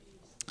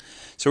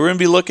So we're going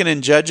to be looking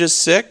in Judges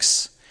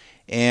 6,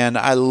 and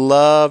I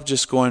love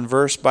just going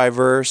verse by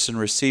verse and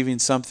receiving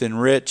something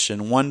rich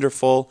and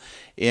wonderful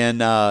in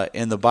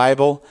the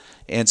Bible.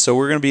 And so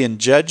we're going to be in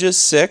Judges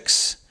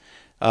 6,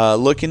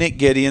 looking at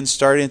Gideon,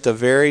 starting at the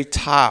very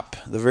top,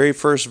 the very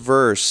first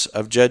verse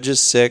of Judges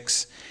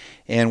 6.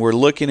 And we're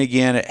looking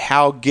again at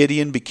how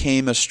Gideon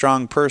became a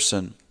strong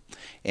person.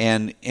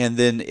 And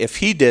then if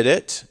he did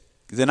it,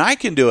 then I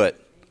can do it.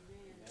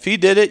 If he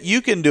did it,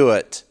 you can do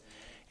it.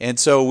 And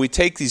so we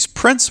take these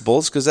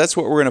principles, because that's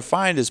what we're going to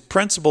find is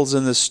principles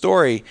in this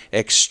story,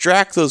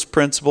 extract those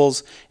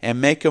principles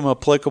and make them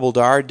applicable to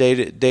our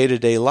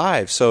day-to-day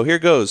lives. So here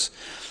goes.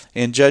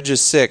 In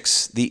Judges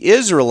 6, the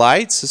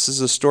Israelites, this is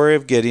the story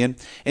of Gideon.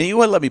 And you know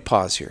what, let me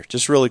pause here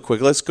just really quick.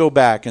 Let's go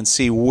back and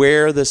see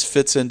where this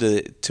fits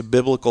into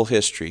biblical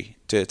history,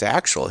 to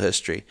actual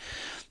history.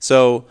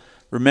 So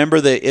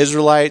remember, the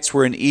Israelites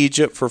were in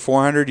Egypt for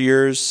 400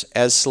 years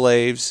as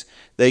slaves.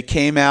 They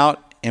came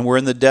out and were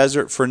in the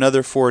desert for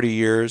another 40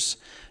 years.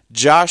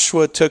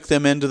 Joshua took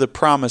them into the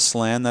promised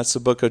land. That's the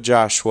book of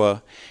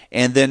Joshua.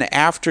 And then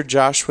after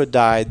Joshua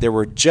died, there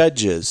were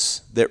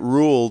judges that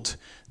ruled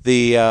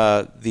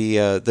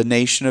the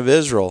nation of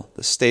Israel,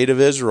 the state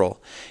of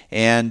Israel.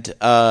 And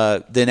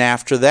then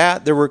after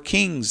that, there were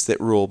kings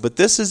that ruled. But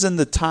this is in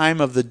the time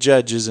of the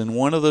judges, and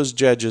one of those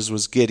judges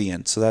was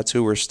Gideon. So that's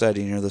who we're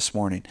studying here this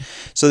morning.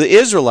 So the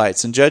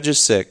Israelites, in Judges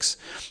 6,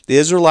 the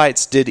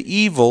Israelites did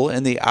evil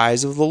in the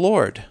eyes of the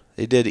Lord.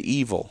 They did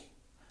evil.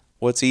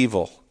 What's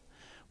evil?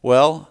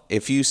 Well,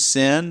 if you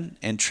sin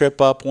and trip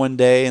up one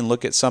day and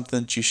look at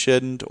something that you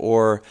shouldn't,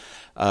 or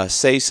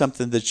say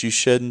something that you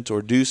shouldn't,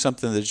 or do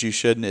something that you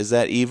shouldn't, is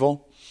that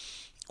evil?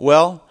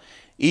 Well,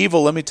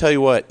 evil, let me tell you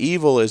what,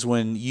 evil is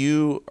when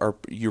you're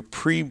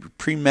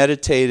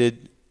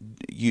premeditated,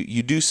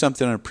 you do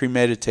something on a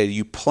premeditated,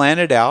 you plan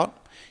it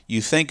out, you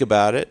think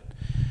about it,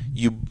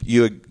 you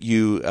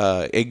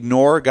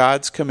ignore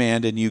God's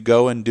command and you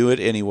go and do it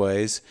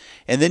anyways,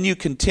 and then you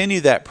continue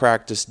that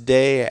practice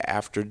day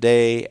after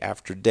day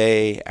after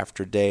day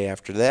after day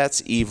after.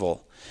 That's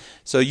evil.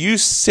 So you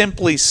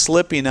simply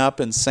slipping up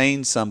and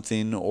saying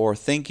something or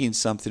thinking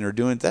something or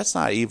doing, that's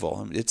not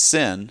evil. It's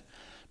sin,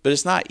 but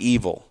it's not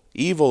evil.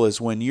 Evil is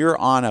when you're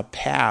on a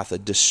path, a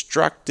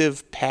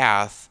destructive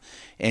path,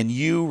 and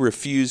you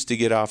refuse to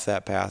get off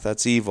that path.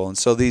 That's evil. And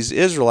so these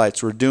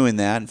Israelites were doing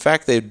that. In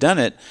fact, they've done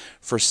it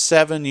for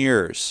 7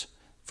 years.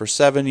 For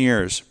 7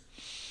 years.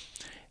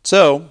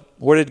 So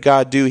what did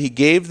God do? He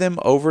gave them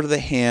over to the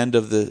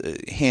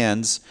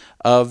hands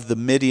of the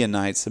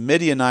Midianites. The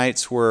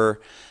Midianites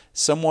were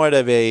somewhat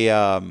of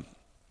a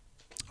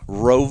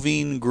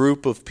roving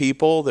group of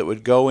people that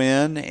would go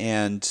in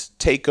and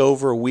take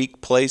over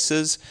weak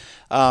places.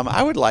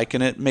 I would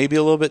liken it maybe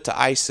a little bit to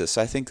ISIS.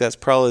 I think that's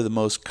probably the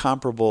most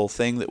comparable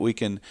thing that we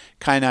can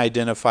kind of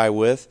identify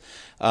with.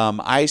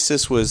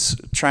 ISIS was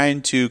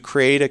trying to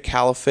create a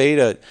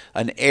caliphate,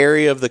 an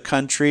area of the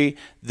country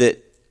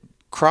that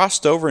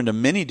crossed over into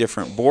many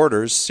different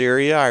borders,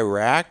 Syria,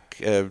 Iraq,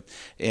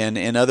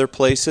 and other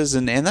places,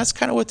 and that's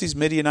kind of what these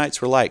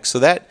Midianites were like. So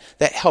that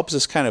helps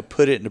us kind of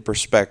put it into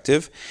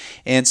perspective.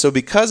 And so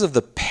because of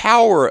the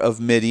power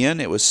of Midian,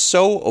 it was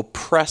so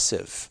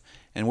oppressive.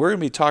 And we're going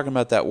to be talking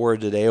about that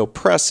word today,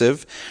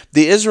 oppressive.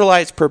 The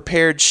Israelites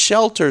prepared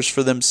shelters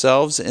for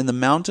themselves in the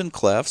mountain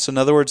clefts. In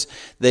other words,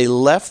 they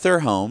left their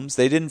homes.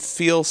 They didn't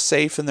feel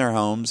safe in their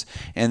homes,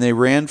 and they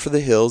ran for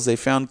the hills. They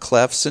found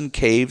clefts and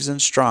caves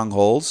and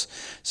strongholds.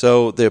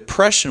 So the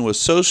oppression was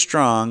so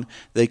strong,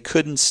 they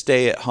couldn't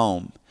stay at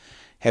home.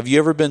 Have you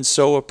ever been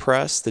so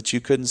oppressed that you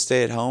couldn't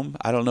stay at home?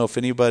 I don't know if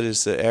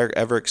anybody's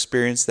ever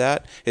experienced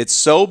that. It's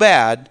so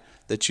bad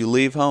that you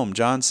leave home.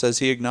 John says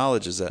he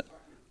acknowledges it.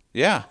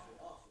 Yeah.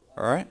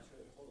 All right.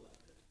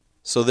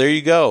 So there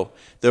you go.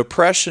 The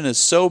oppression is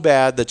so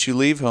bad that you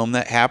leave home.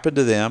 That happened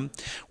to them.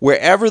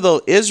 Wherever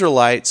the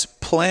Israelites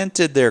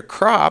planted their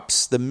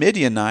crops, the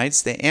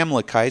Midianites, the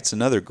Amalekites,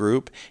 another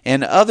group,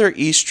 and other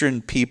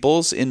eastern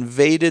peoples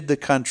invaded the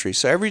country.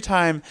 So every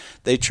time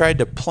they tried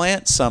to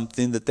plant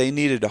something that they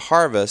needed to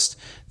harvest,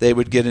 they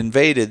would get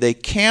invaded. They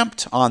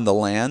camped on the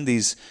land,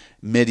 these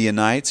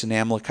Midianites and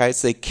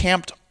Amalekites. They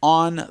camped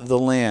on the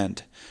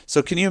land.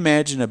 So can you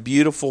imagine a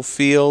beautiful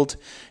field?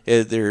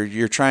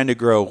 You're trying to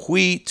grow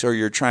wheat, or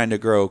you're trying to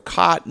grow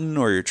cotton,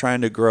 or you're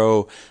trying to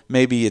grow,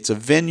 maybe it's a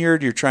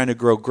vineyard, you're trying to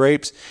grow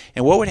grapes.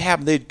 And what would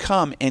happen? They'd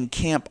come and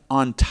camp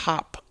on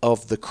top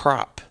of the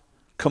crop,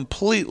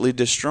 completely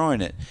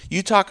destroying it.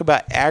 You talk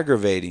about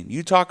aggravating.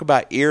 You talk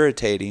about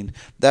irritating.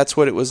 That's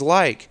what it was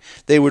like.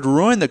 They would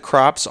ruin the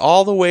crops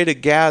all the way to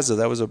Gaza.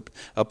 That was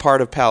a part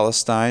of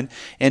Palestine,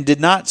 and did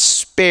not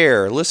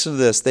spare, listen to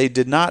this, they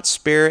did not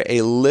spare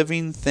a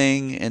living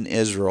thing in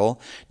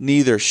Israel,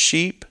 neither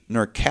sheep,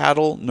 nor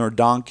cattle, nor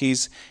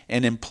donkeys,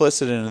 and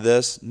implicit into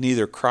this,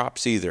 neither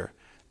crops either.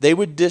 They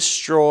would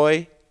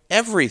destroy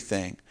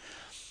everything.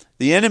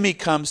 The enemy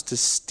comes to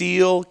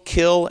steal,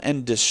 kill,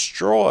 and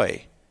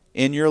destroy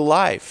in your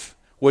life.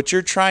 What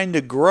you're trying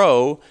to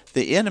grow,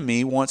 the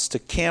enemy wants to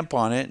camp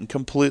on it and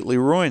completely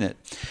ruin it.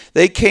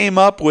 They came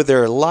up with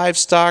their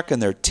livestock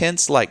and their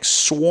tents like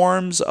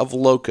swarms of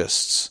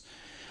locusts.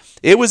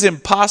 It was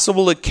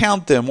impossible to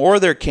count them or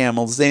their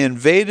camels. They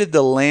invaded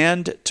the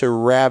land to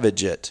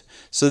ravage it.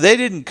 So they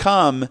didn't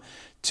come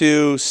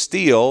to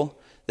steal.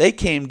 They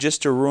came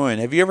just to ruin.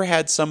 Have you ever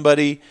had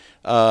somebody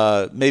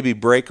maybe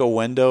break a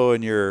window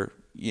in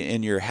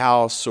your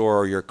house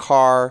or your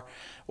car,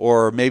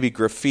 or maybe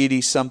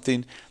graffiti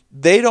something?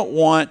 They don't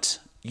want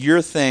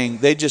your thing.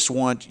 They just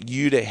want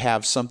you to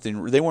have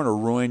something. They want to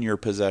ruin your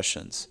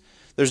possessions.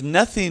 There's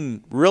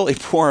nothing really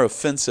more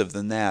offensive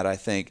than that, I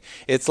think.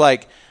 It's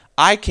like,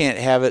 I can't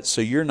have it,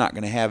 so you're not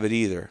going to have it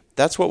either.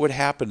 That's what would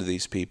happen to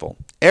these people.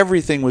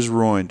 Everything was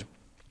ruined.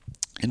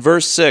 In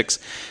verse 6,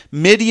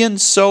 Midian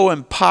so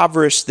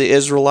impoverished the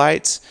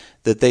Israelites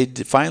that they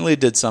finally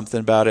did something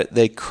about it.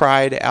 They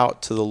cried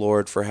out to the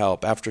Lord for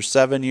help after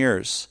 7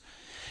 years.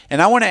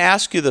 And I want to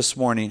ask you this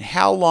morning,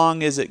 how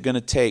long is it going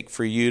to take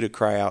for you to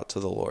cry out to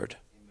the Lord?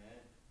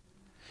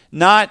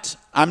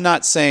 I'm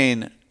not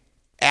saying,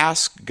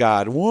 ask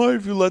God, why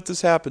have you let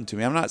this happen to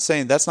me? I'm not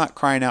saying, that's not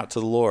crying out to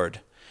the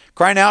Lord.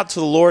 Crying out to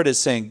the Lord is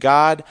saying,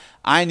 God,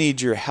 I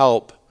need your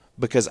help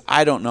because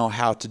I don't know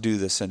how to do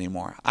this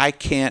anymore. I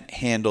can't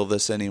handle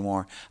this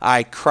anymore.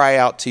 I cry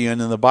out to you.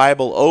 And in the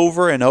Bible,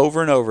 over and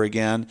over and over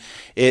again,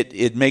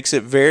 it makes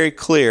it very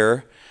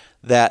clear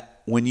that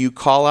when you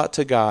call out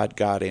to God,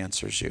 God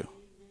answers you.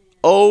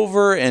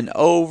 Over and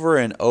over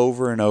and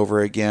over and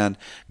over again.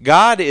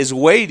 God is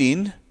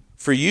waiting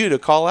for you to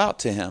call out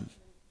to Him.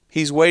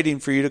 He's waiting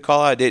for you to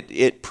call out.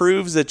 It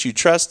proves that you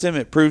trust Him.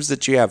 It proves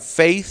that you have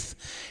faith.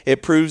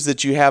 It proves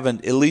that you have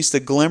at least a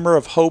glimmer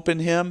of hope in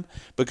Him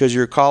because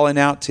you're calling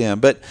out to Him.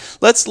 But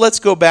let's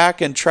go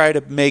back and try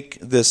to make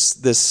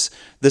this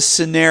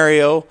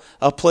scenario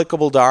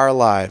applicable to our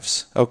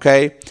lives,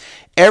 okay?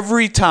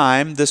 Every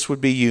time, this would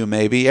be you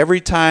maybe,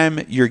 every time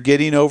you're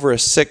getting over a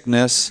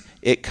sickness,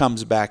 it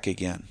comes back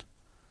again.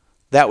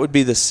 That would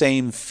be the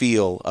same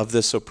feel of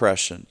this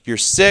oppression. You're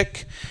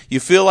sick, you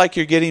feel like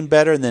you're getting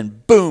better, and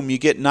then boom, you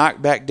get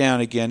knocked back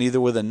down again,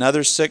 either with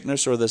another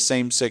sickness or the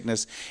same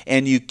sickness,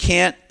 and you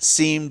can't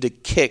seem to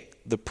kick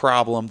the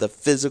problem, the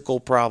physical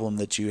problem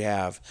that you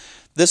have.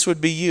 This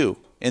would be you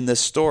in this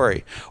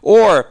story.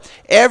 Or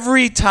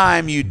every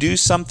time you do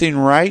something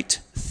right,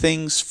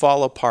 things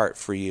fall apart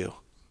for you.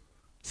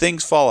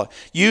 Things follow.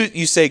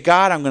 You say,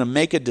 God, I'm going to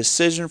make a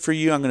decision for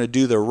you. I'm going to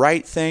do the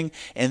right thing.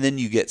 And then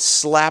you get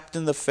slapped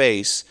in the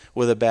face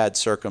with a bad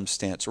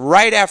circumstance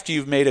right after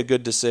you've made a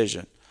good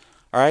decision.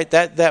 All right,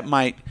 that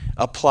might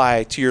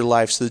apply to your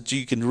life so that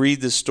you can read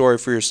this story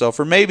for yourself.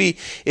 Or maybe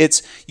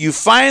it's you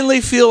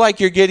finally feel like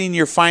you're getting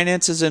your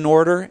finances in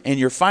order and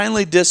you're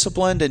finally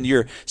disciplined and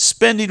you're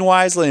spending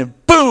wisely,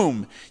 and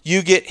boom,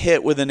 you get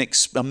hit with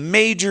a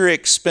major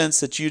expense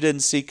that you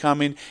didn't see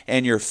coming,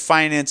 and your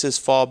finances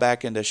fall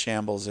back into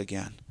shambles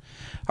again.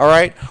 All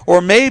right?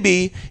 Or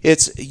maybe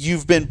it's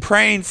you've been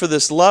praying for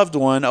this loved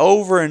one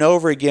over and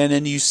over again,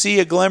 and you see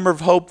a glimmer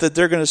of hope that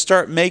they're going to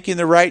start making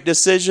the right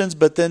decisions,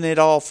 but then it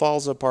all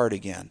falls apart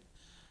again.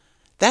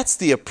 That's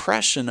the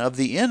oppression of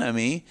the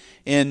enemy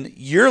in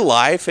your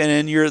life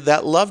and in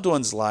that loved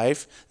one's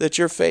life that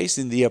you're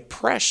facing. The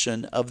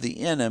oppression of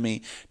the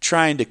enemy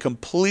trying to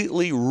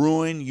completely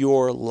ruin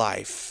your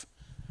life.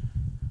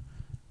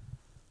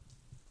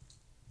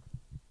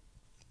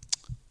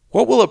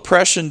 What will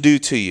oppression do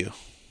to you?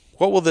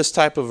 What will this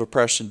type of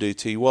oppression do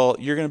to you? Well,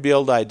 you're going to be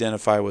able to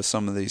identify with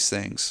some of these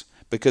things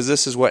because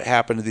this is what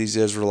happened to these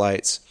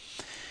Israelites.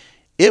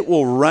 It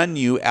will run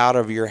you out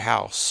of your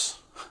house.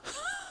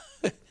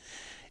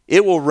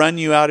 It will run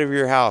you out of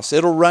your house.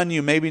 It'll run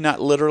you maybe not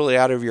literally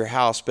out of your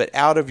house, but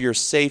out of your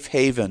safe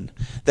haven.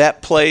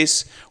 That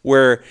place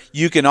where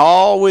you can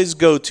always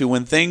go to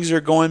when things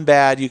are going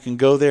bad. You can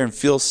go there and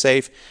feel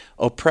safe.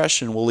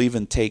 Oppression will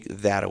even take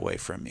that away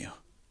from you.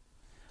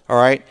 All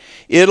right?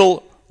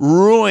 It'll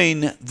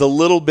ruin the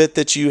little bit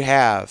that you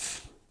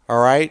have. All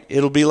right?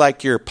 It'll be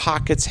like your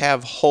pockets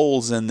have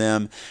holes in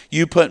them.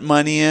 You put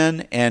money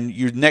in,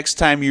 and next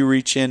time you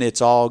reach in,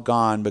 it's all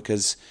gone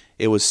because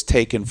it was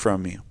taken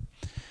from you.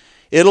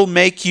 It'll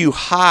make you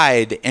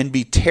hide and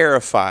be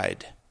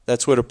terrified.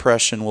 That's what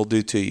oppression will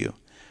do to you.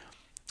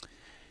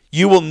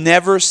 You will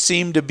never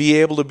seem to be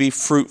able to be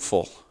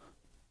fruitful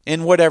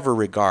in whatever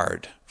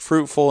regard.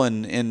 Fruitful,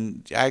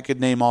 and I could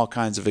name all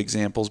kinds of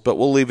examples, but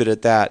we'll leave it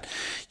at that.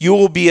 You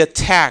will be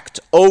attacked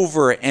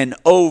over and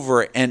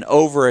over and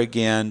over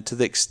again to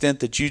the extent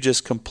that you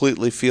just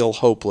completely feel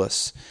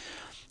hopeless.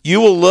 You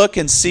will look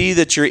and see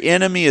that your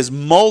enemy is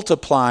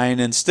multiplying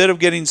instead of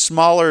getting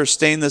smaller or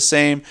staying the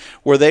same.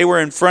 Where they were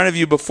in front of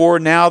you before,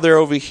 now they're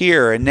over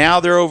here, and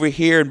now they're over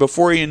here, and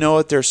before you know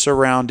it, they're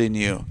surrounding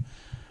you.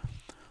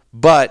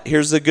 But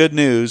here's the good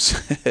news.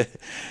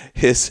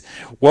 Is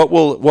what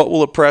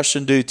will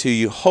oppression do to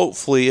you?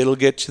 Hopefully it'll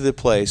get to the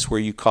place where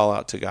you call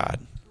out to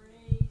God.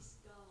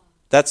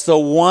 That's the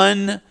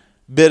one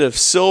bit of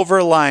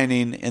silver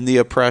lining in the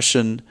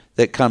oppression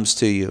that comes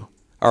to you.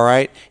 All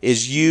right?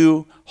 Is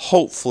you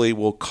hopefully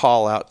will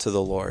call out to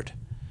the Lord.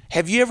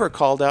 Have you ever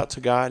called out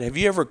to God? Have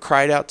you ever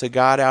cried out to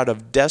God out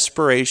of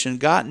desperation,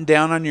 gotten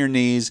down on your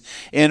knees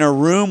in a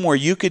room where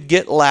you could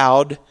get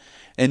loud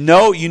and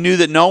you knew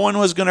that no one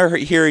was going to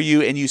hear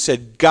you, and you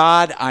said,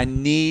 God, I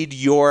need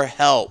your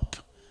help.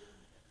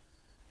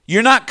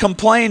 You're not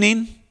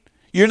complaining.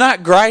 You're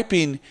not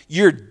griping.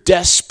 You're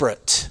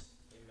desperate.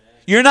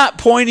 You're not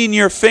pointing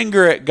your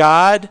finger at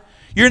God.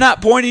 You're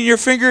not pointing your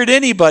finger at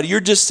anybody.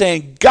 You're just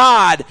saying,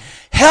 God,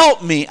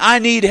 help me. I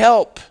need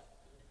help.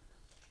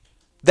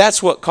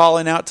 That's what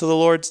calling out to the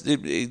Lord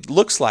it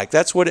looks like.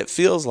 That's what it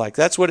feels like.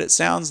 That's what it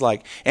sounds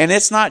like. And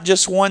it's not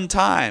just one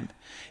time.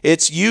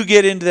 It's you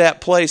get into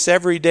that place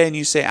every day and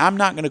you say, I'm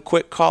not going to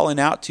quit calling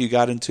out to you,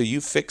 God, until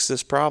you fix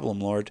this problem,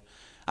 Lord.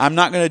 I'm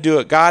not going to do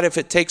it. God, if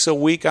it takes a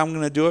week, I'm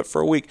going to do it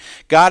for a week.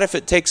 God, if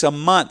it takes a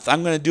month,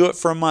 I'm going to do it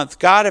for a month.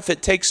 God, if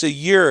it takes a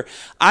year,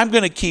 I'm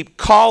going to keep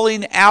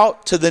calling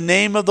out to the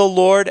name of the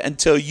Lord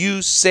until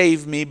you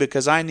save me,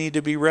 because I need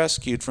to be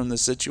rescued from the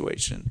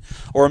situation.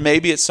 Or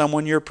maybe it's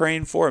someone you're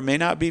praying for. It may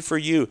not be for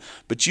you,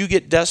 but you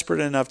get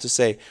desperate enough to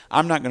say,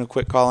 I'm not going to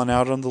quit calling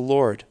out on the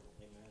Lord.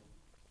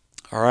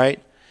 All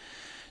right?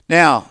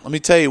 Now, let me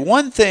tell you,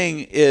 one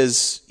thing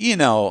is,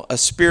 a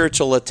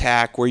spiritual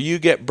attack where you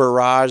get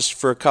barraged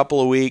for a couple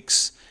of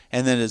weeks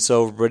and then it's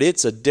over. But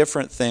it's a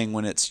different thing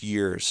when it's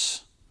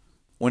years,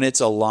 when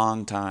it's a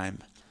long time.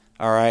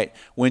 All right?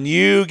 When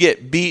you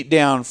get beat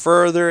down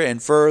further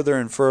and further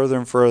and further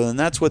and further, and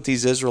that's what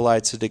these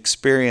Israelites had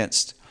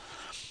experienced.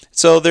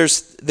 So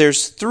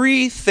there's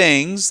three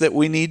things that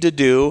we need to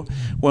do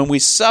when we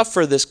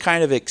suffer this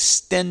kind of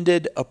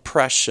extended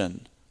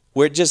oppression,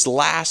 where it just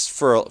lasts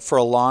for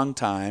a long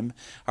time.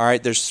 All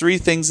right, there's three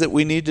things that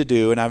we need to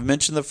do, and I've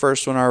mentioned the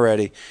first one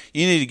already.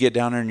 You need to get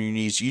down on your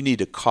knees. You need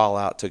to call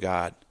out to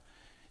God.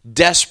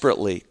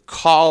 Desperately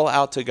call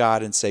out to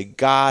God and say,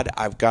 God,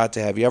 I've got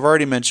to have you. I've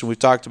already mentioned, we've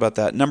talked about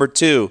that. Number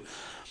two,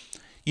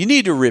 you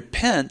need to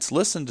repent.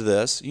 Listen to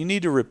this. You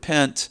need to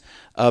repent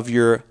of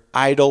your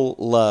idol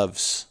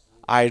loves.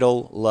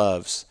 Idol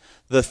loves.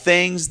 The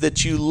things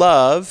that you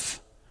love,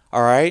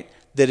 all right,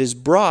 that has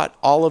brought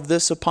all of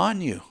this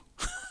upon you.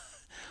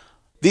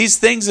 These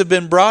things have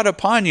been brought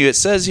upon you. It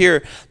says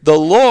here, the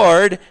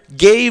Lord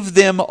gave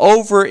them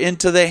over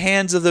into the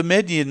hands of the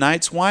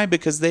Midianites. Why?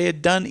 Because they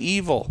had done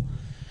evil.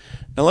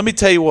 Now let me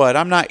tell you what,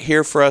 I'm not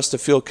here for us to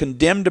feel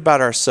condemned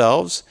about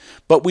ourselves,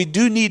 but we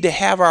do need to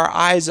have our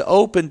eyes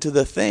open to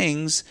the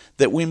things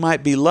that we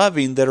might be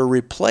loving that are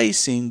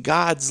replacing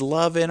God's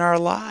love in our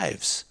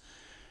lives.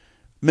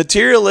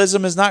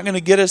 Materialism is not going to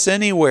get us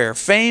anywhere.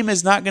 Fame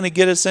is not going to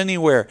get us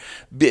anywhere.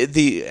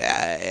 The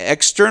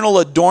external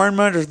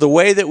adornment or the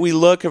way that we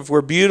look, if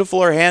we're beautiful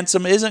or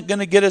handsome, isn't going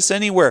to get us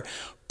anywhere.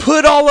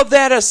 Put all of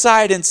that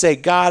aside and say,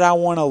 God, I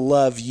want to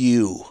love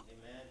you.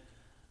 Amen.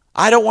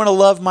 I don't want to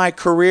love my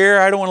career.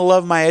 I don't want to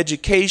love my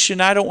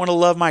education. I don't want to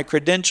love my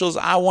credentials.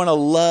 I want to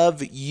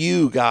love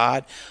you,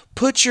 God.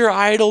 Put your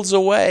idols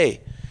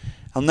away.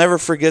 I'll never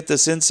forget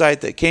this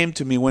insight that came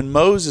to me. When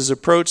Moses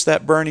approached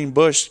that burning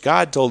bush,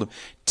 God told him,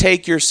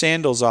 take your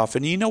sandals off.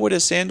 And you know what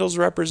his sandals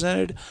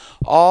represented?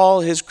 All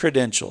his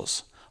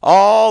credentials,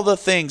 all the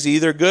things,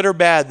 either good or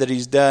bad, that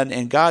he's done.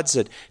 And God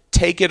said,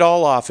 take it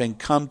all off and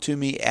come to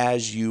me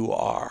as you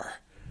are.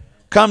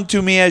 Come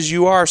to me as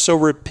you are. So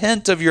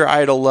repent of your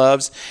idol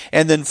loves.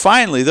 And then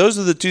finally, those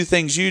are the two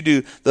things you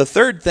do. The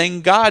third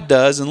thing God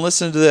does, and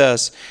listen to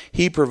this,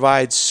 he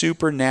provides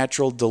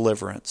supernatural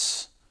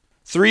deliverance.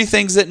 Three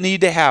things that need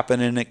to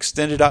happen in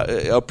extended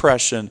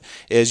oppression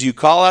is you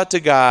call out to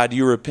God,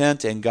 you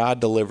repent, and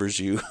God delivers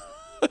you.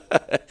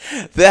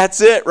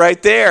 That's it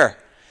right there.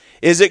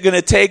 Is it going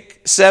to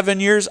take 7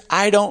 years?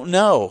 I don't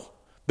know.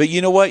 But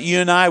you know what? You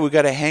and I, we've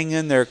got to hang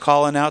in there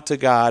calling out to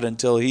God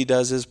until he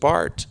does his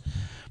part.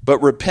 But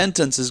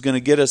repentance is going to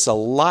get us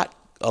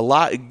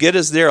get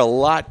us there a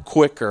lot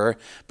quicker,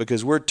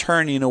 because we're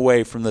turning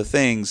away from the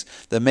things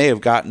that may have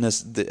gotten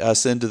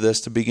us into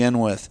this to begin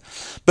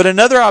with. But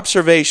another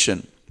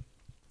observation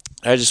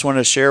I just want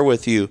to share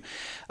with you.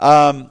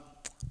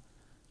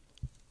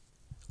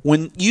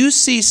 When you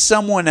see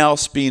someone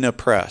else being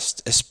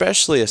oppressed,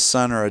 especially a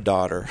son or a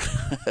daughter,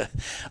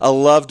 a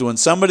loved one,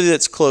 somebody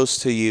that's close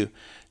to you,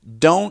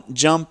 don't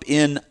jump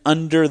in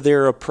under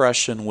their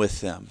oppression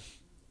with them.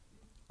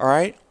 All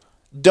right?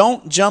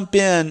 Don't jump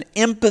in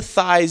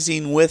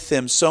empathizing with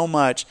them so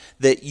much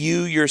that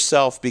you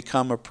yourself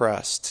become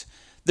oppressed.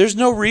 There's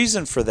no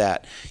reason for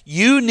that.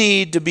 You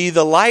need to be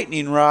the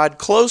lightning rod,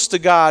 close to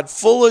God,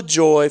 full of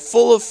joy,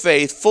 full of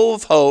faith, full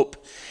of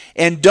hope,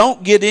 and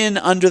don't get in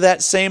under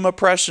that same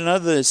oppression.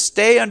 Other than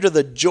stay under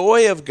the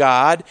joy of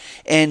God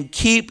and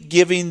keep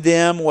giving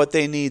them what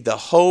they need, the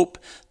hope,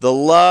 the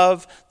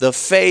love, the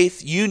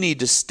faith. You need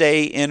to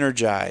stay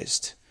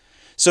energized.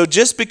 So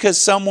just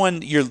because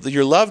someone,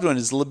 your loved one,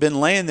 has been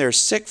laying there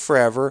sick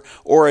forever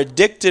or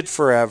addicted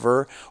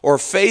forever or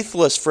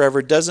faithless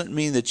forever doesn't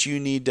mean that you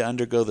need to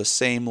undergo the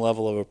same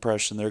level of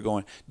oppression they're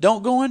going.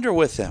 Don't go under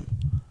with them.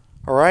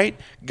 All right?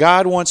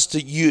 God wants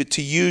to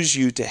use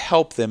you to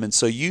help them, and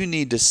so you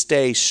need to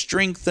stay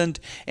strengthened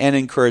and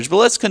encouraged. But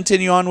let's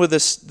continue on with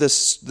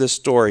this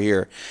story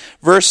here.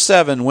 Verse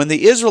 7, when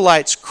the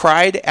Israelites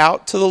cried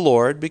out to the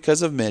Lord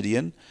because of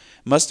Midian,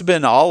 must have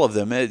been all of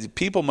them.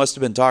 People must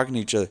have been talking to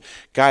each other.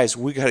 Guys,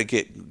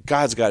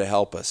 God's got to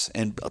help us.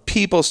 And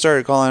people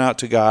started calling out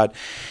to God.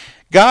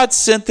 God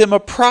sent them a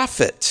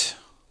prophet.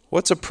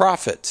 What's a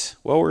prophet?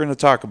 Well, we're going to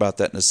talk about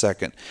that in a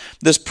second.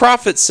 This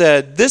prophet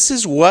said, this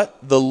is what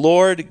the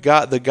Lord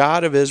God, the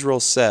God of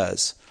Israel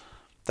says.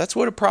 That's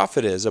what a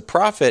prophet is. A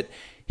prophet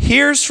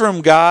hears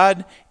from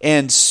God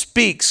and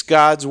speaks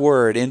God's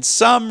word. In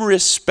some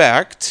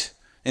respect,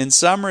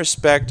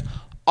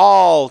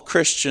 all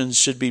Christians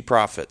should be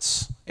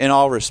prophets. In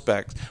all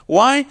respects.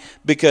 Why?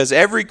 Because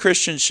every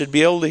Christian should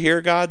be able to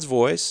hear God's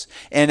voice,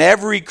 and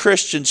every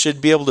Christian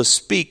should be able to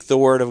speak the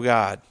word of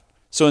God.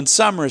 So in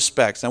some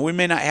respects, now we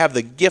may not have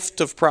the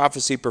gift of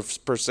prophecy per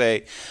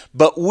se,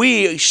 but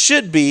we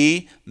should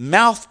be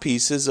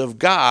mouthpieces of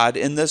God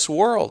in this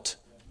world.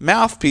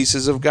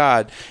 Mouthpieces of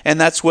God. And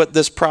that's what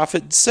this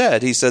prophet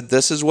said. He said,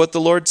 this is what the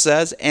Lord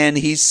says, and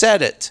he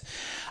said it.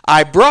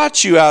 I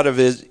brought you out of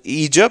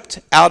Egypt,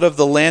 out of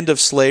the land of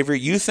slavery.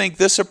 You think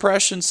this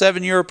oppression,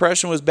 7-year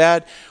oppression, was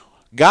bad?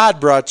 God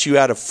brought you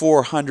out of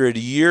 400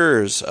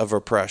 years of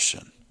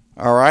oppression.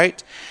 All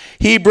right?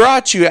 He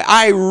brought you,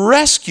 I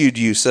rescued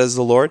you, says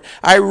the Lord.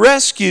 I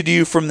rescued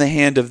you from the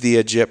hand of the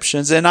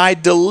Egyptians, and I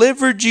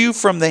delivered you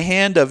from the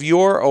hand of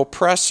your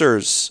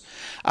oppressors.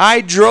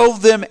 I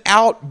drove them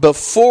out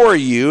before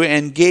you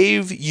and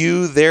gave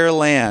you their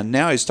land.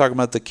 Now he's talking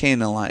about the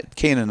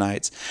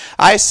Canaanites.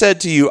 I said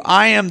to you,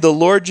 I am the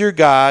Lord your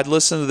God.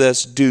 Listen to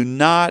this. Do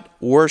not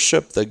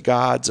worship the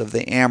gods of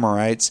the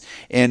Amorites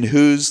in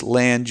whose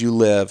land you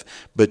live,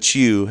 but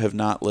you have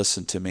not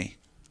listened to me.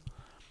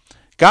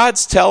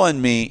 God's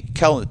telling me,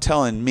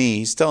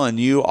 he's telling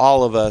you,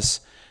 all of us,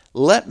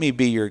 let me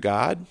be your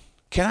God.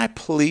 Can I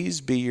please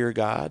be your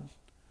God?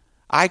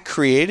 I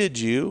created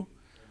you.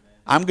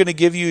 I'm going to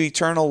give you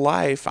eternal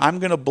life. I'm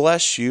going to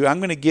bless you. I'm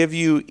going to give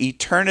you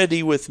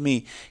eternity with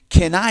me.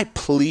 Can I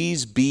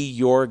please be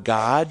your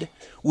God?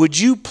 Would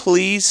you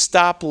please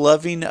stop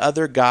loving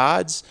other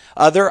gods,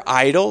 other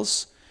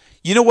idols?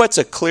 You know what's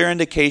a clear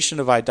indication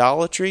of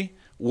idolatry?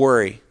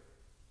 Worry.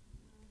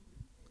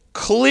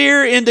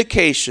 Clear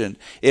indication.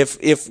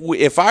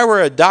 If I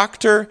were a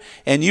doctor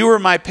and you were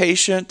my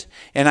patient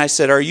and I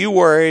said, are you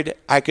worried?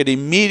 I could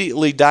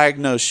immediately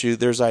diagnose you.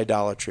 There's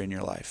idolatry in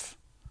your life.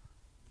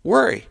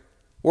 Worry.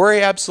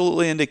 Worry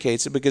absolutely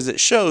indicates it because it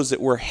shows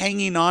that we're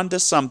hanging on to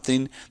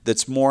something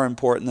that's more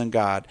important than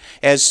God.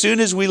 As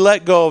soon as we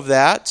let go of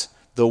that,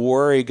 the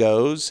worry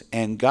goes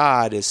and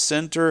God is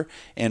center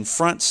and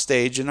front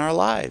stage in our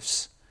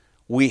lives.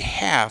 We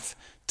have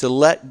to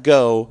let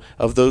go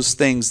of those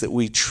things that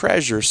we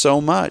treasure so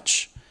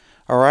much.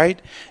 All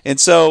right? And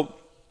so,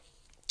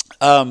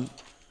 let's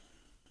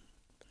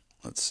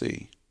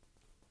see.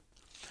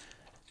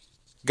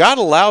 God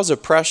allows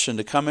oppression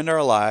to come into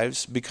our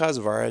lives because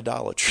of our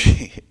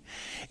idolatry.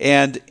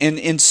 And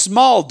in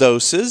small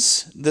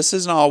doses, this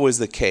isn't always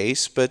the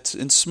case, but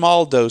in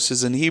small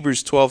doses, in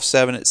Hebrews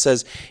 12:7, it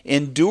says,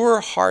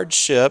 endure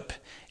hardship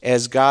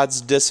as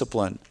God's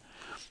discipline.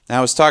 Now,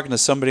 I was talking to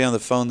somebody on the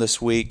phone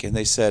this week, and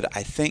they said,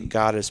 I think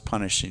God is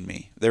punishing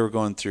me. They were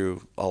going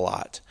through a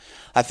lot.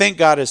 I think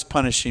God is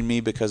punishing me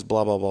because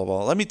blah, blah, blah,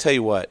 blah. Let me tell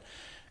you what.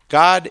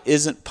 God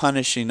isn't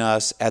punishing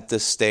us at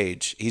this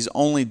stage. He's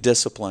only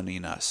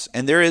disciplining us.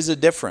 And there is a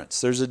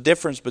difference. There's a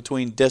difference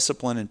between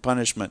discipline and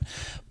punishment.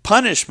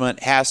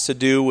 Punishment has to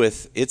do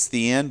with it's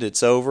the end,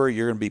 it's over,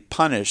 you're going to be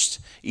punished,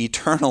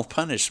 eternal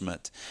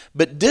punishment.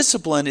 But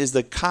discipline is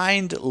the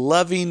kind,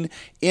 loving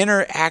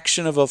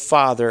interaction of a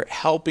father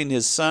helping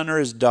his son or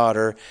his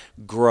daughter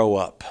grow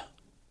up.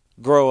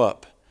 Grow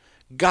up.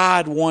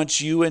 God wants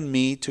you and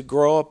me to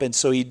grow up, and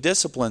so he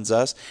disciplines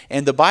us.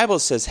 And the Bible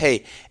says,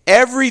 hey,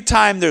 every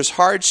time there's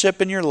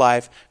hardship in your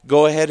life,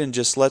 go ahead and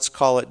just let's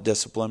call it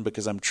discipline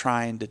because I'm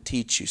trying to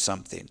teach you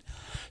something.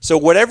 So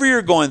whatever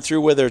you're going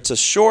through, whether it's a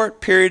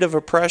short period of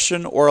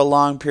oppression or a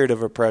long period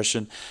of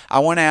oppression, I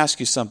want to ask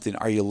you something.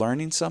 Are you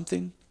learning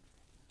something?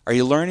 Are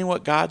you learning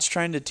what God's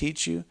trying to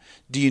teach you?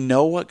 Do you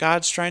know what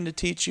God's trying to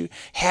teach you?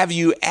 Have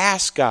you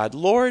asked God,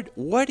 Lord,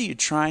 what are you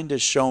trying to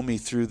show me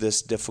through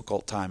this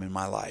difficult time in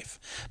my life?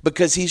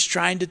 Because he's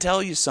trying to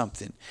tell you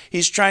something.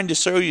 He's trying to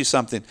show you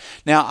something.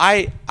 Now,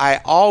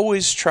 I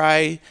always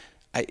try,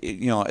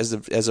 as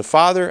a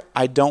father,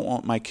 I don't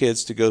want my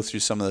kids to go through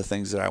some of the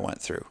things that I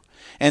went through.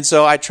 And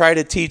so I try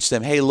to teach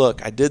them, hey,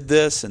 look, I did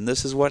this and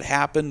this is what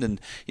happened. And,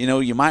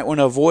 you might want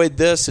to avoid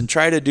this and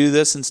try to do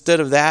this instead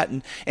of that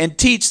and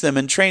teach them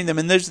and train them.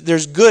 And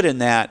there's good in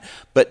that,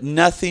 but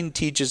nothing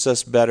teaches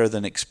us better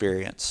than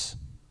experience.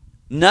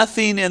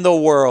 Nothing in the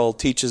world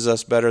teaches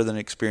us better than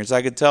experience.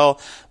 I could tell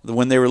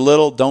when they were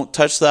little, don't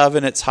touch the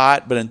oven, it's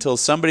hot. But until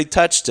somebody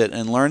touched it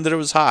and learned that it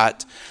was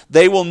hot,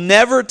 they will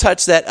never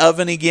touch that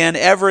oven again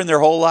ever in their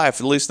whole life,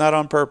 at least not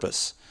on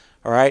purpose.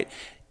 All right?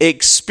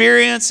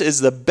 Experience is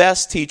the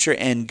best teacher,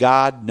 and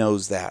God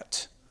knows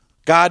that.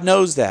 God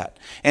knows that.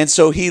 And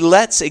so he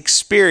lets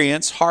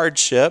experience,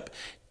 hardship,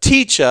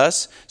 teach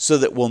us so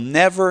that we'll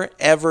never,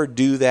 ever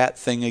do that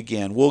thing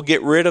again. We'll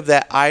get rid of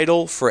that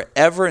idol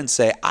forever and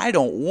say, I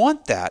don't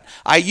want that.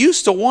 I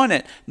used to want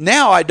it.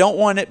 Now I don't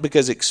want it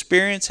because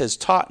experience has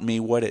taught me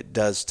what it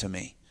does to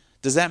me.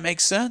 Does that make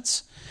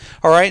sense?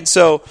 All right,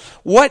 so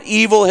what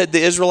evil had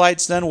the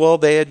Israelites done? Well,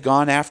 they had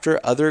gone after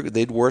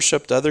they'd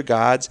worshipped other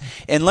gods.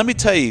 And let me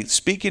tell you,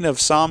 speaking of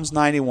Psalms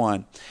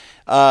 91,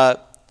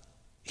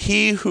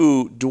 he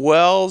who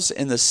dwells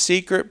in the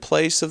secret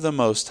place of the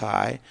Most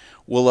High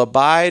will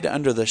abide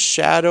under the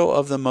shadow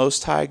of the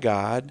Most High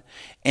God,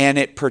 and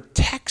it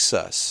protects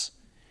us.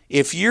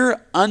 If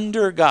you're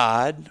under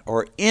God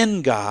or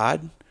in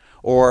God's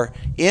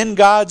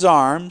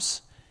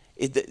arms,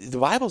 the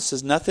Bible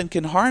says nothing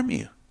can harm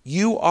you.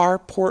 You are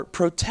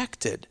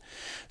protected.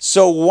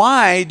 So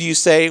why do you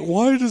say,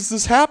 why does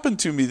this happen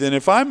to me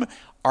then?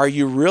 Are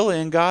you really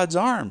in God's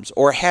arms?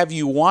 Or have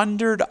you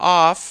wandered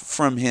off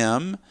from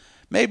him?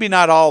 Maybe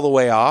not all the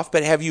way off,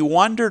 but have you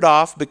wandered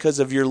off because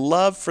of your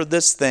love for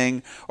this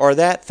thing or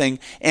that thing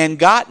and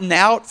gotten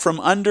out from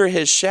under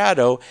his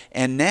shadow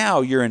and now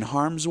you're in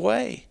harm's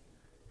way?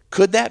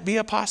 Could that be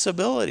a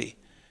possibility?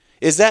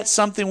 Is that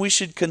something we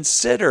should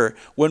consider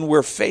when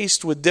we're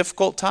faced with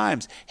difficult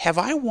times? Have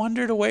I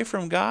wandered away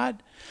from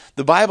God?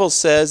 The Bible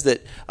says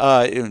that,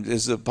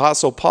 as the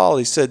Apostle Paul,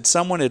 he said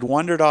someone had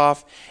wandered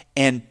off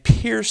and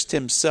pierced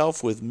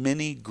himself with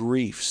many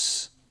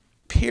griefs.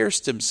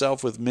 Pierced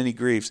himself with many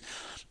griefs.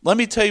 Let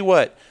me tell you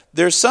what,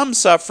 there's some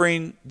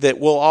suffering that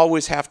we'll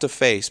always have to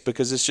face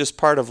because it's just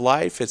part of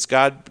life. It's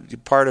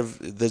part of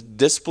the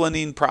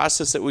disciplining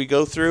process that we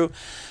go through.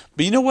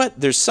 But you know what?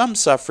 There's some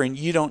suffering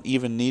you don't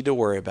even need to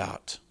worry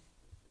about.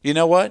 You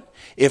know what?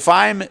 If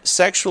I'm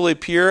sexually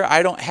pure,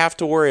 I don't have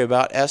to worry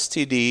about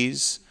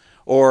STDs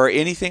or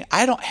anything.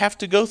 I don't have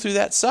to go through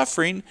that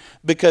suffering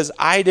because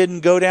I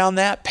didn't go down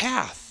that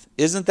path.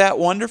 Isn't that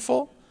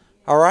wonderful?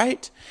 All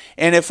right?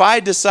 And if I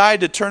decide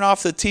to turn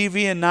off the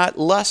TV and not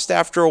lust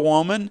after a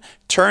woman,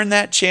 turn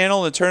that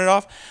channel and turn it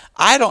off,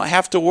 I don't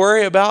have to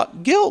worry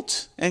about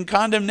guilt and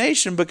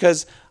condemnation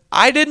because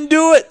I didn't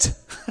do it.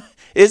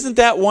 Isn't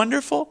that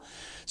wonderful?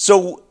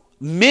 So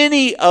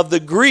many of the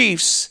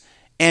griefs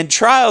and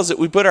trials that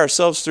we put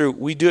ourselves through,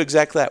 we do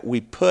exactly that. We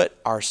put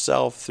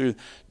ourselves through.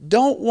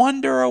 Don't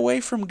wander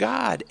away from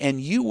God and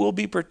you will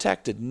be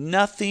protected.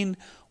 Nothing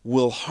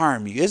will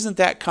harm you. Isn't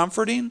that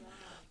comforting?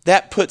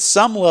 That puts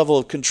some level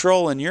of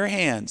control in your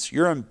hands.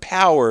 You're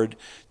empowered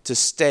to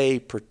stay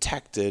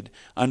protected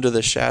under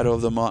the shadow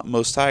of the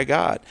Most High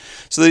God.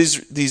 So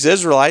these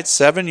Israelites,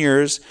 7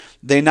 years,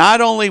 they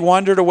not only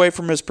wandered away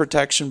from his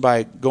protection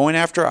by going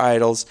after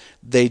idols,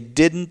 they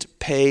didn't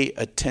pay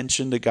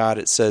attention to God.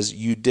 It says,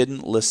 you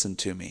didn't listen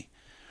to me.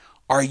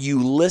 Are you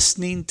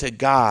listening to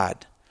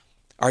God?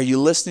 Are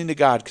you listening to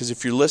God? Because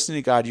if you're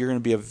listening to God, you're going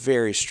to be a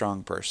very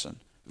strong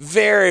person.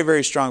 Very,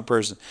 very strong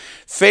person.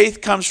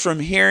 Faith comes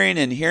from hearing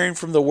and hearing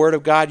from the Word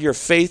of God. Your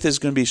faith is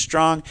going to be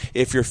strong.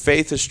 If your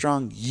faith is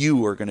strong,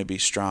 you are going to be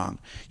strong.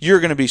 You're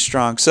going to be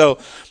strong. So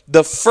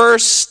the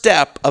first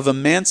step of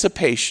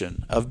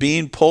emancipation, of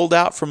being pulled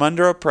out from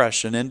under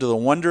oppression into the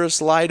wondrous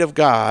light of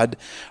God,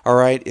 all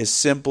right, is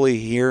simply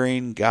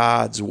hearing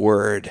God's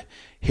Word.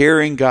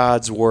 Hearing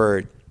God's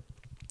Word.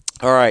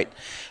 All right,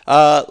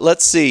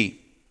 let's see.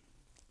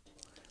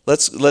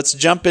 Let's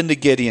jump into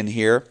Gideon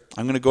here.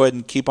 I'm going to go ahead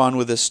and keep on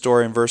with this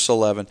story in verse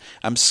 11.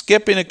 I'm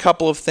skipping a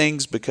couple of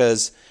things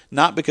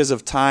not because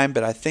of time,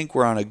 but I think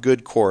we're on a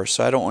good course,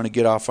 so I don't want to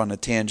get off on a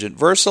tangent.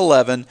 Verse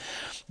 11,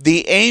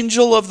 the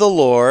angel of the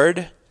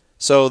Lord,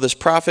 so this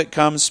prophet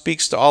comes,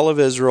 speaks to all of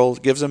Israel,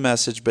 gives a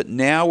message, but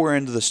now we're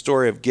into the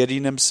story of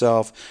Gideon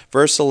himself.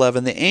 Verse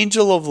 11, the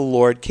angel of the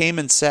Lord came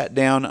and sat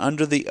down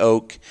under the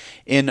oak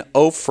in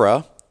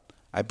Ophrah,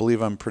 I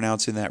believe I'm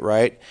pronouncing that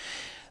right,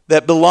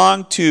 that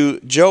belonged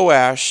to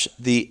Joash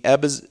the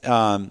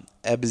Abiezrite,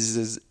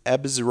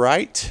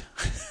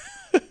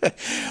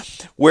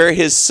 where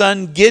his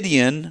son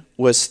Gideon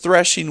was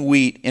threshing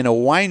wheat in a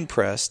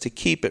winepress to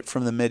keep it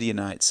from the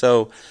Midianites.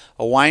 So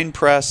a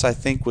winepress, I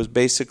think, was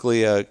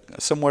basically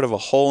somewhat of a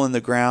hole in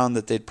the ground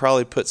that they'd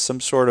probably put some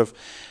sort of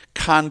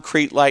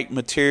concrete-like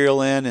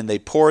material in, and they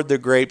poured the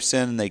grapes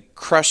in, and they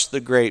crushed the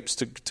grapes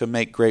to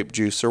make grape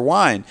juice or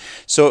wine.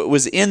 So it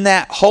was in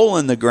that hole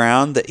in the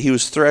ground that he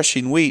was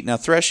threshing wheat. Now,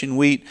 threshing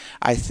wheat,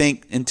 I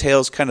think,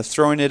 entails kind of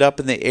throwing it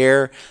up in the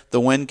air, the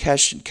wind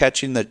catching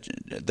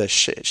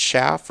the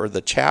chaff or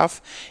the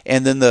chaff,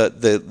 and then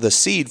the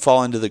seed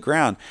fall into the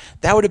ground.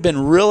 That would have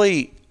been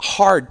really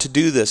hard to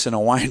do this in a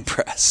wine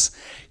press.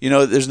 You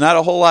know, there's not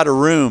a whole lot of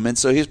room, and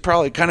so he's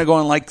probably kind of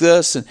going like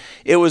this, and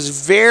it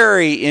was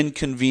very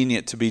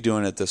inconvenient to be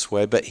doing it this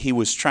way, but he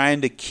was trying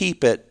to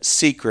keep it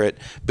secret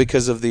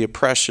because of the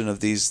oppression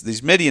of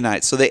these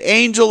Midianites. So the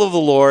angel of the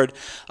Lord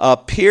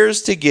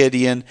appears to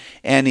Gideon,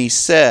 and he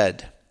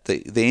said,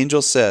 the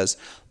angel says,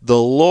 "The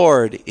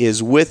Lord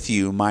is with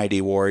you,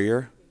 mighty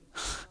warrior."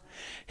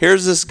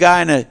 Here's this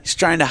guy, and he's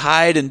trying to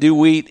hide and do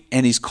wheat,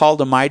 and he's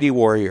called a mighty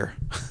warrior.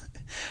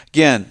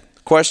 Again,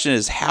 question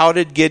is, how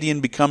did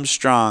Gideon become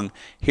strong?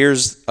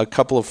 Here's a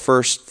couple of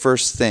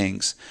first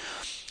things.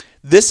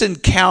 This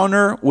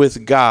encounter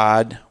with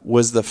God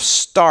was the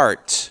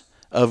start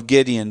of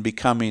Gideon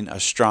becoming a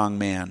strong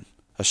man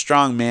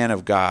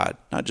of God.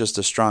 Not just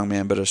a strong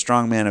man, but a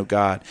strong man of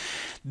God.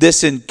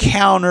 This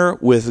encounter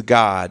with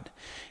God.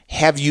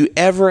 Have you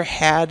ever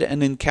had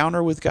an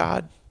encounter with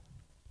God?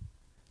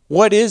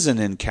 What is an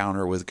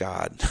encounter with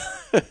God?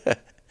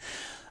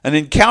 An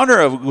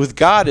encounter with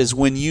God is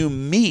when you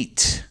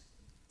meet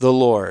the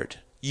Lord.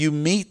 You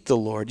meet the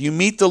Lord. You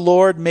meet the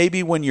Lord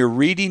maybe when you're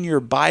reading your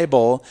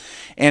Bible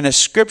and a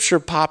scripture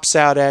pops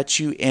out at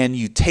you and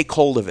you take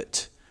hold of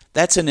it.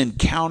 That's an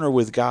encounter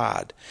with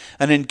God.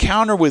 An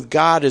encounter with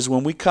God is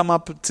when we come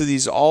up to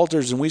these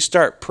altars and we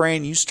start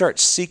praying, you start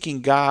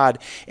seeking God,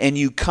 and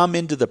you come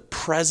into the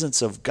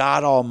presence of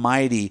God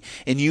Almighty,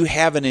 and you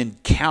have an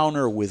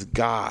encounter with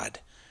God.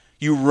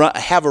 You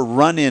have a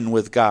run-in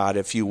with God,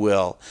 if you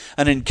will.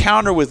 An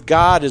encounter with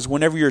God is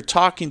whenever you're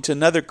talking to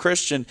another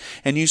Christian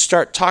and you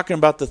start talking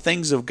about the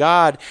things of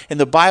God. And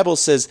the Bible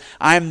says,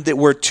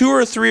 where 2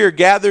 or 3 are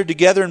gathered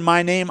together in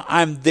my name,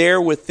 I'm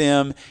there with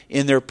them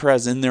in their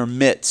presence, in their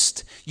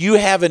midst. You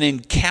have an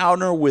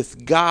encounter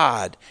with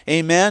God.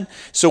 Amen?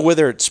 So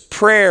whether it's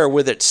prayer,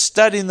 whether it's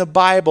studying the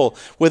Bible,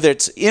 whether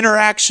it's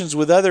interactions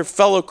with other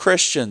fellow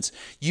Christians,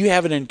 you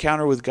have an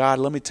encounter with God.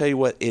 Let me tell you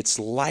what, it's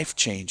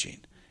life-changing.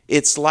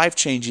 It's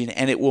life-changing,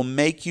 and it will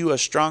make you a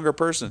stronger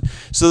person.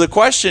 So the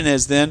question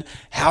is then,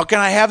 how can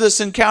I have this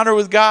encounter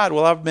with God?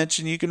 Well, I've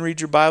mentioned you can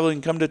read your Bible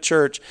and come to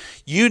church.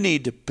 You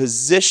need to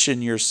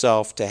position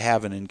yourself to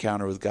have an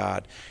encounter with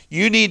God.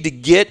 You need to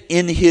get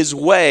in His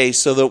way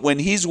so that when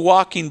He's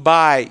walking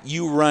by,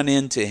 you run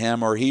into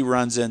Him or He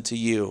runs into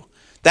you.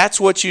 That's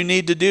what you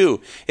need to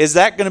do. Is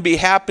that going to be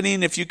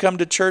happening if you come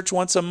to church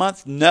once a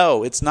month?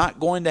 No, it's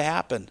not going to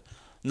happen.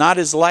 Not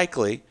as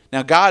likely.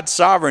 Now, God's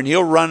sovereign.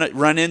 He'll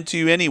run into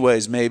you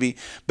anyways, maybe.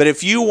 But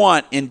if you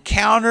want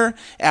encounter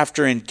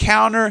after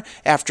encounter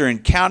after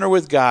encounter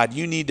with God,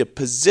 you need to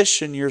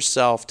position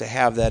yourself to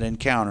have that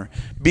encounter.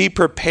 Be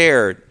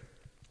prepared.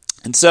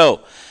 And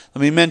so,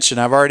 let me mention,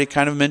 I've already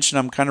kind of mentioned,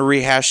 I'm kind of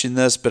rehashing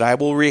this, but I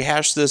will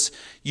rehash this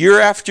year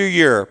after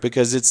year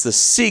because it's the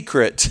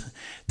secret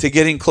to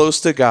getting close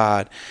to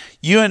God.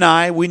 You and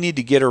I, we need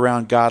to get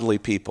around godly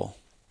people.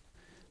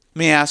 Let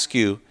me ask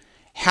you,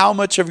 how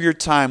much of your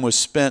time was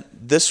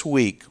spent this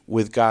week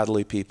with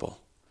godly people?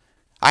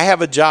 I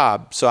have a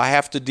job, so I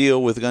have to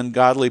deal with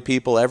ungodly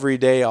people every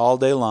day, all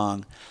day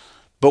long.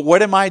 But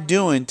what am I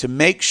doing to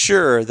make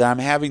sure that I'm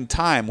having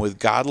time with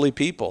godly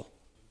people?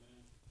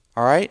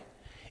 All right?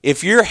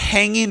 If you're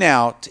hanging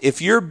out, if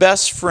your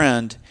best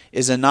friend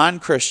is a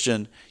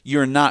non-Christian,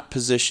 you're not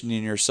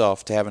positioning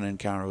yourself to have an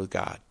encounter with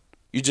God.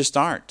 You just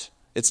aren't.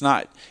 It's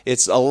not.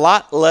 It's a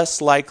lot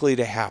less likely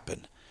to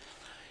happen.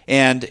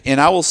 And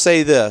I will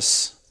say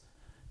this,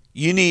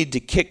 you need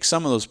to kick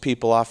some of those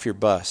people off your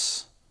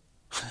bus.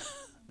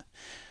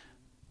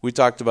 We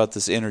talked about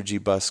this energy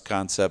bus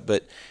concept,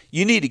 but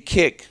you need to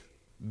kick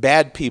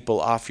bad people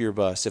off your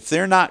bus. If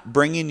they're not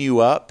bringing you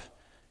up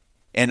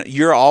and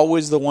you're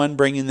always the one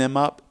bringing them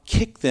up,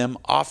 kick them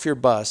off your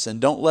bus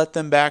and don't let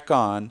them back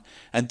on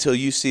until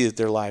you see that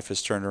their life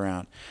has turned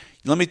around.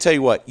 Let me tell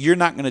you what, you're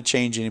not going to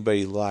change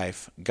anybody's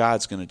life.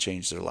 God's going to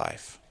change their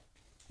life.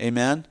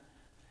 Amen?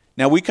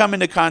 Now, we come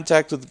into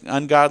contact with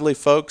ungodly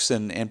folks,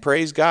 and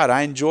praise God,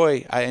 I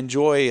enjoy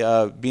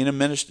being a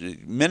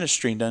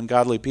ministering to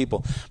ungodly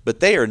people, but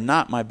they are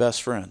not my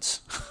best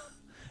friends.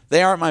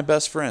 They aren't my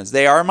best friends.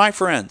 They are my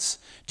friends.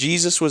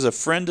 Jesus was a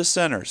friend to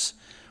sinners,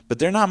 but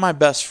they're not my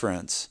best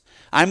friends.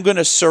 I'm going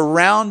to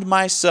surround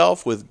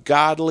myself with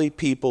godly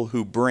people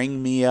who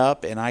bring me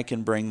up, and I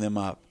can bring them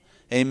up.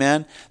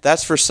 Amen.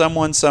 That's for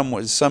someone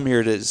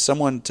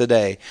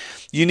today.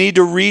 You need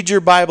to read your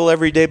Bible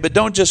every day, but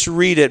don't just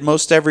read it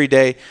most every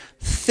day.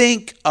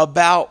 Think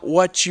about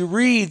what you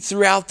read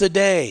throughout the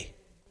day.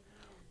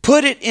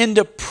 Put it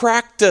into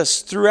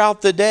practice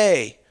throughout the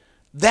day.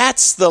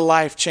 That's the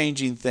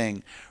life-changing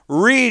thing.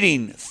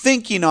 Reading,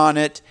 thinking on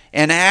it,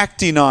 and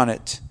acting on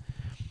it.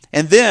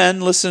 And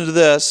then, listen to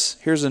this.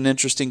 Here's an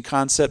interesting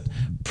concept.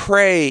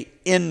 Pray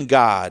in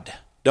God.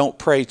 Don't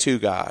pray to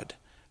God.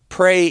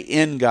 Pray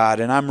in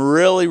God. And I'm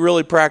really,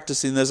 really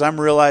practicing this. I'm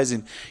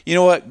realizing, you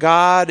know what?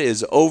 God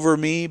is over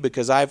me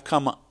because I've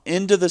come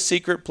into the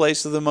secret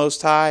place of the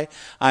Most High.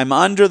 I'm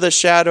under the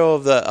shadow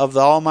of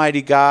the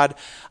Almighty God.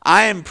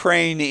 I am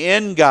praying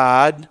in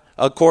God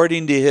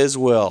according to His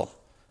will.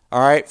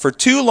 All right? For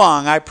too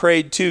long, I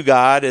prayed to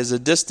God as a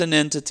distant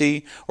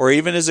entity or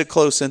even as a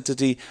close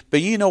entity. But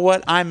you know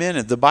what? I'm in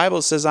it. The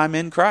Bible says I'm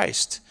in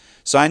Christ.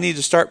 So I need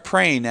to start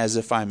praying as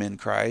if I'm in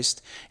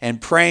Christ and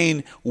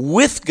praying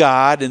with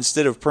God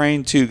instead of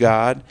praying to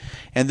God.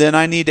 And then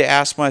I need to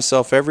ask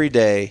myself every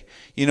day,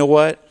 you know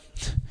what?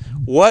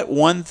 What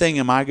one thing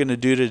am I going to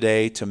do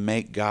today to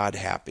make God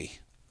happy?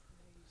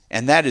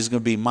 And that is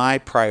going to be my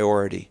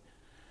priority.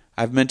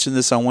 I've mentioned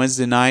this on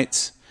Wednesday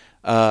nights.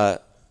 It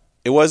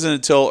wasn't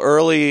until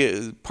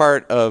early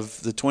part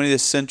of the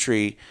 20th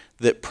century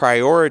that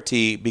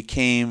priority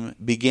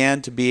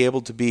began to be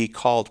able to be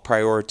called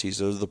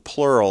priorities, or the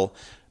plural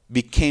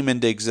became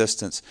into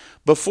existence.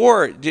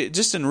 Before,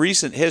 just in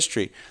recent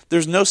history,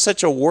 there's no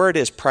such a word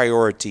as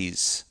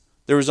priorities.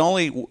 There was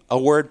only a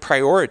word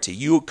priority.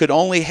 You could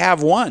only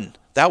have one.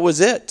 That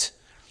was it.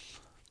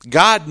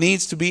 God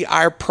needs to be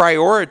our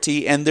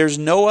priority, and there's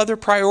no other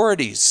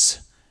priorities.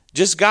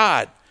 Just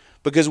God.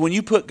 Because when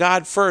you put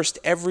God first,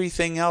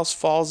 everything else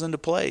falls into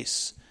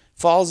place,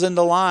 falls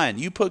into line.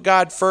 You put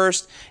God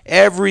first,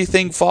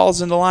 everything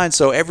falls into line.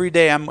 So every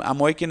day I'm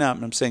waking up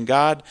and I'm saying,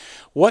 God,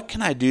 what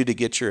can I do to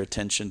get your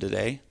attention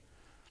today?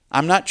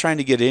 I'm not trying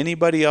to get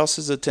anybody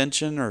else's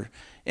attention.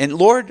 And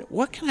Lord,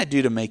 what can I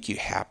do to make you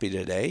happy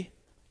today?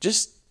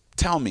 Just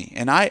tell me.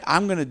 And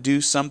I'm going to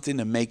do something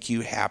to make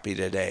you happy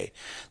today.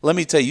 Let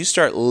me tell you, you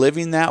start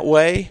living that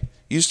way.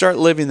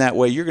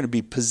 You're going to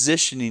be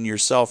positioning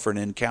yourself for an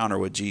encounter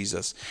with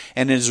Jesus.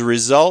 And as a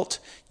result,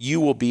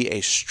 you will be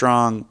a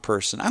strong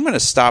person. I'm going to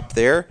stop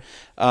there.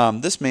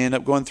 This may end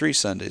up going 3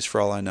 Sundays for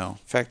all I know.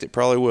 In fact, it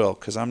probably will,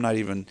 because I'm not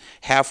even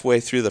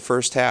halfway through the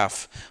first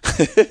half.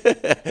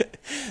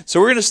 So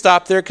we're going to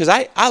stop there, because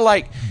I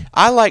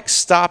like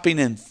stopping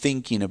and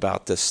thinking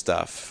about this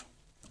stuff.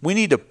 We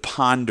need to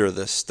ponder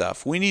this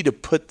stuff. We need to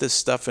put this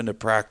stuff into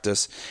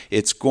practice.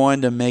 It's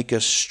going to make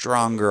us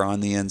stronger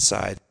on the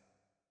inside.